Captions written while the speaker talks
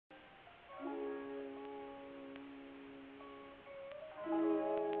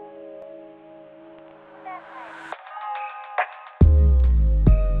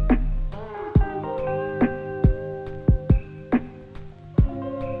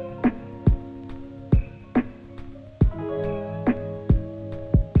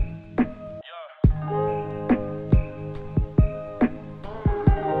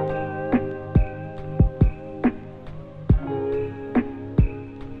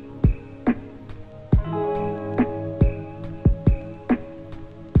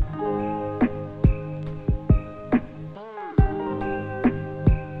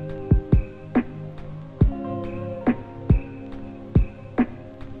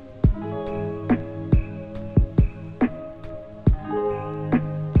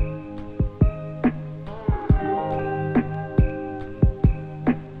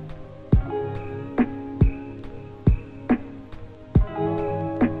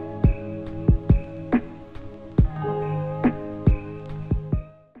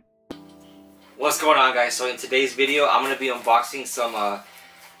going on, guys? So in today's video I'm going to be unboxing some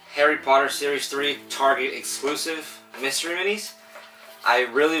Harry Potter Series 3 Target exclusive mystery minis. I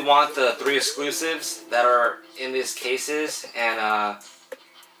really want the 3 exclusives that are in these cases, and I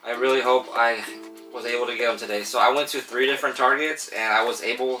really hope I was able to get them today. So I went to 3 different Targets and I was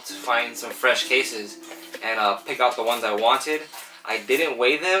able to find some fresh cases and pick out the ones I wanted. I didn't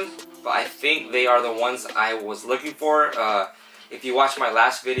weigh them, but I think they are the ones I was looking for. If you watched my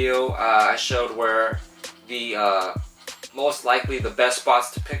last video, I showed where the most likely the best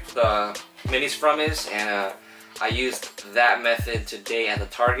spots to pick the minis from is, and I used that method today at the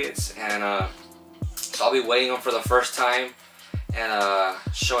Targets, and so I'll be weighing them for the first time and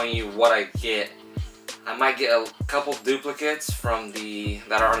showing you what I get. I might get a couple duplicates from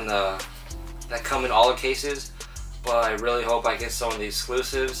that come in all the cases, but I really hope I get some of the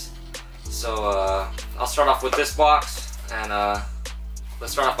exclusives. So I'll start off with this box, and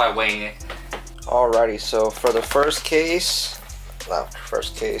let's start off by weighing it. Alrighty, so for the first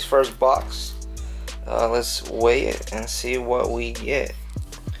box, let's weigh it and see what we get.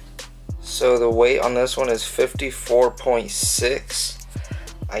 So the weight on this one is 54.6.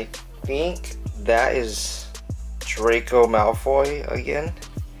 I think that is Draco Malfoy again,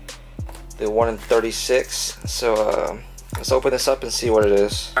 the 1 in 36. So let's open this up and see what it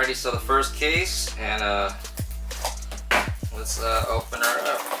is. Alrighty, so the first case, and let's open her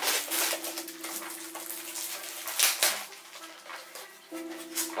up.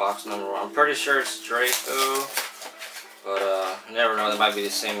 Box number 1. I'm pretty sure it's Draco, but you never know, that might be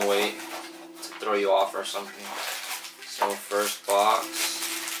the same weight to throw you off or something. So first box.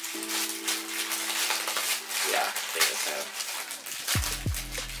 Yeah, take this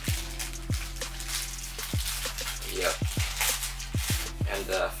in. Yep. And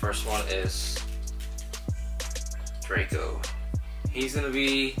the first one is Draco. He's gonna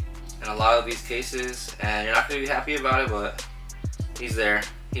be in a lot of these cases, and you're not gonna be happy about it, but he's there.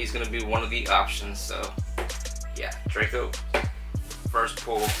 He's gonna be one of the options. So yeah, Draco, first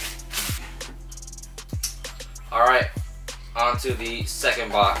pull. Alright, on to the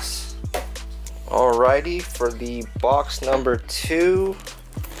second box. Alrighty, for the box number 2,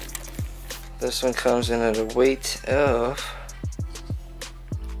 this one comes in at a weight of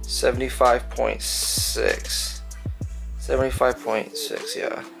 75.6. 75.6,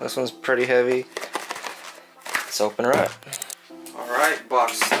 yeah. This one's pretty heavy. Let's open her up. Alright,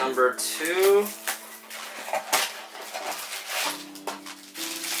 box number 2.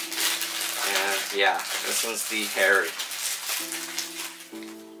 And yeah, this one's the Harry.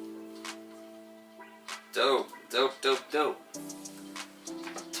 Dope, dope, dope, dope.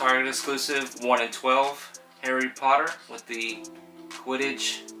 Target exclusive 1 in 12 Harry Potter with the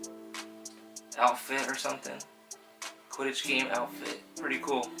Quidditch outfit or something. Quidditch game outfit. Pretty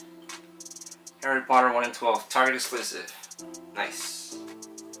cool. Harry Potter 1 in 12. Target exclusive. Nice.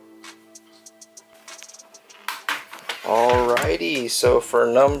 Alrighty, so for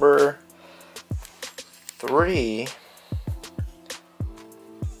number 3,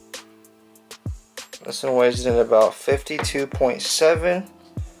 this one weighs in about 52.7.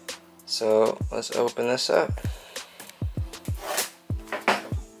 So let's open this up.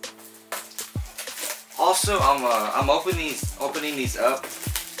 Also, I'm opening these up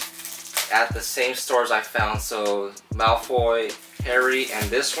at the same stores I found. So Malfoy, Harry, and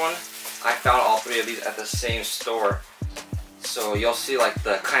this one, I found all 3 of these at the same store. So you'll see like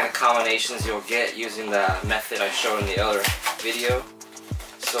the kind of combinations you'll get using the method I showed in the other video.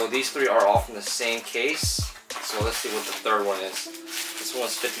 So these 3 are all from the same case. So let's see what the third one is. This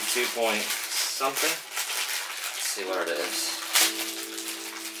one's 52 point something. Let's see what it is.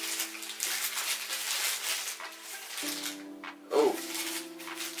 Oh.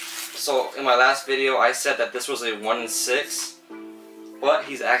 So in my last video I said that this was a 1 in 6, but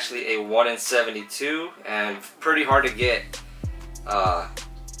he's actually a 1 in 72, and pretty hard to get.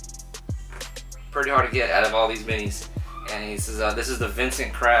 Out of all these minis. And he says this is the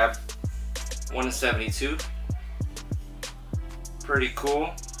Vincent Crabbe 1 in 72. Pretty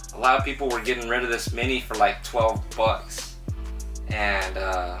cool. A lot of people were getting rid of this mini for like 12 bucks, and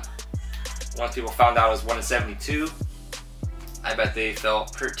once people found out it was 1 in 72, I bet they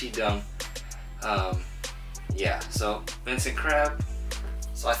felt pretty dumb. Yeah, so Vincent Crabbe.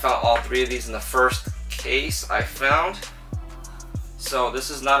 So I found all 3 of these in the first case I found. So this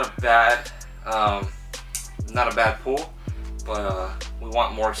is not a bad pull, but we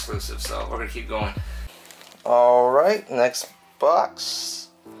want more exclusives, so we're gonna keep going. Alright, next box.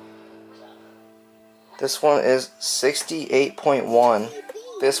 This one is 68.1.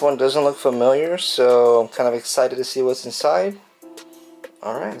 This one doesn't look familiar, so I'm kind of excited to see what's inside.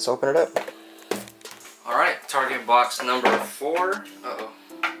 Alright, let's open it up. Target box number 4. Uh-oh.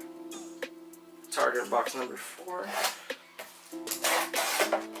 Target box number 4.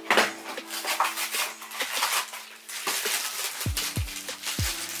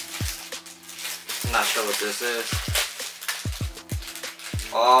 I'm not sure what this is.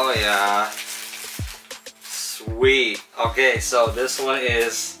 Oh yeah. Sweet. Okay, so this one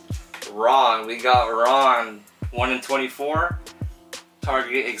is Ron. We got Ron 1 in 24.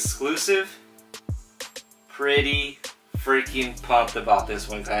 Target exclusive. Pretty freaking pumped about this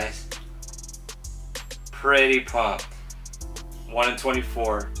one, guys. Pretty pumped. 1 in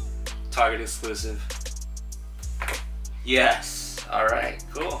 24. Target exclusive. Yes. Alright,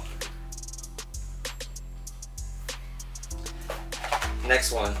 cool.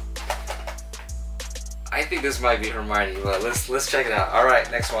 Next one. I think this might be Hermione, but let's check it out. Alright,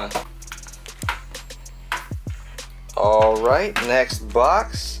 next one. Alright, next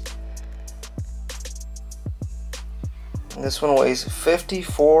box. This one weighs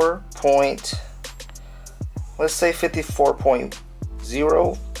 54.0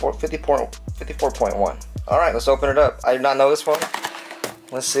 or 54.1. Alright, let's open it up. I did not know this one.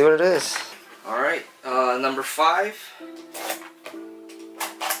 Let's see what it is. Alright, number 5.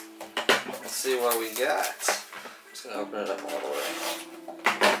 Let's see what we got. I'm just gonna open it up all the way.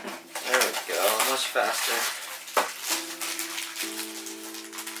 There we go, much faster.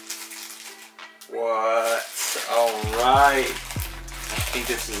 What? Alright. I think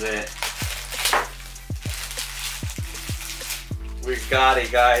this is it. We got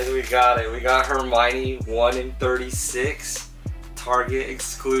it, guys. We got it. We got Hermione 1 in 36. Target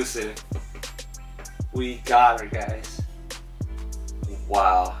exclusive. We got her, guys.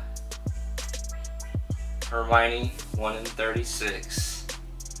 Wow. Hermione 1 in 36.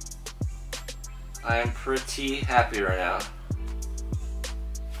 I am pretty happy right now.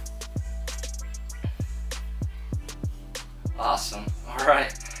 Awesome.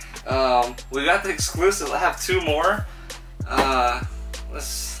 Alright. We got the exclusive. I have 2 more.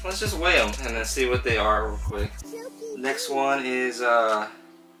 Let's just weigh them and then see what they are real quick. Next one is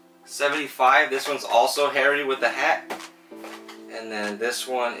 75. This one's also Harry with the hat. And then this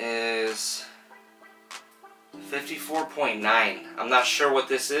one is 54.9. I'm not sure what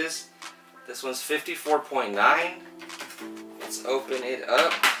this is. This one's 54.9. Let's open it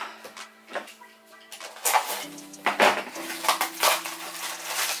up.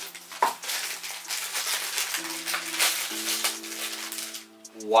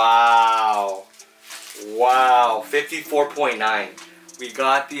 Wow. Wow. 54.9. We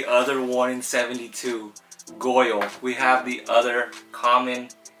got the other 1 in 72. Goyle. We have the other common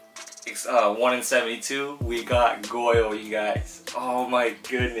 1 in 72. We got Goyle, you guys. Oh my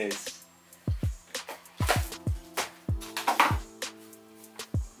goodness.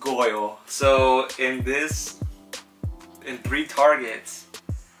 Goyle. So in 3 targets,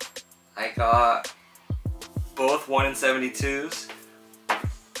 I got both 1 in 72s.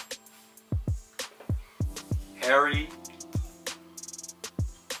 Harry,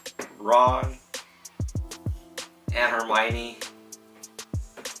 Ron, and Hermione,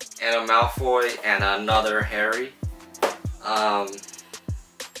 and a Malfoy, and another Harry.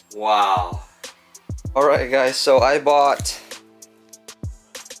 Wow. Alright guys, so I bought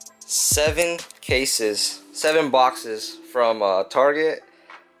 7 boxes from Target,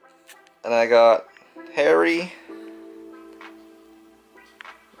 and I got Harry,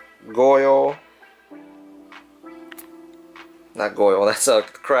 Goyle, not Goyle, that's a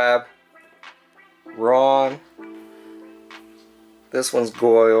crab, Ron, this one's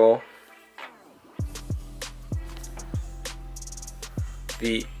Goyle,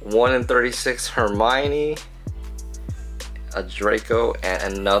 the 1 in 36 Hermione, a Draco,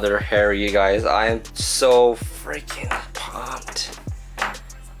 and another Harry, you guys. I am so freaking pumped.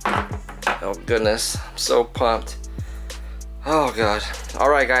 Oh goodness, I'm so pumped. Oh god.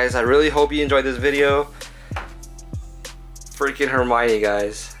 Alright guys, I really hope you enjoyed this video. Freaking Hermione,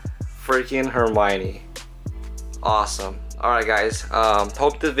 guys. Freaking Hermione. Awesome. Alright guys,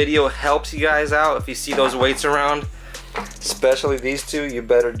 hope the video helps you guys out. If you see those weights around, especially these 2, you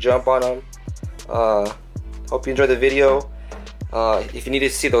better jump on them. Hope you enjoyed the video. If you need to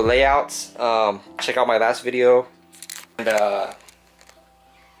see the layouts, check out my last video. And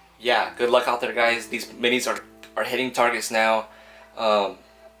yeah, good luck out there guys. These minis are hitting targets now.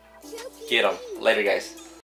 Get them. Later guys.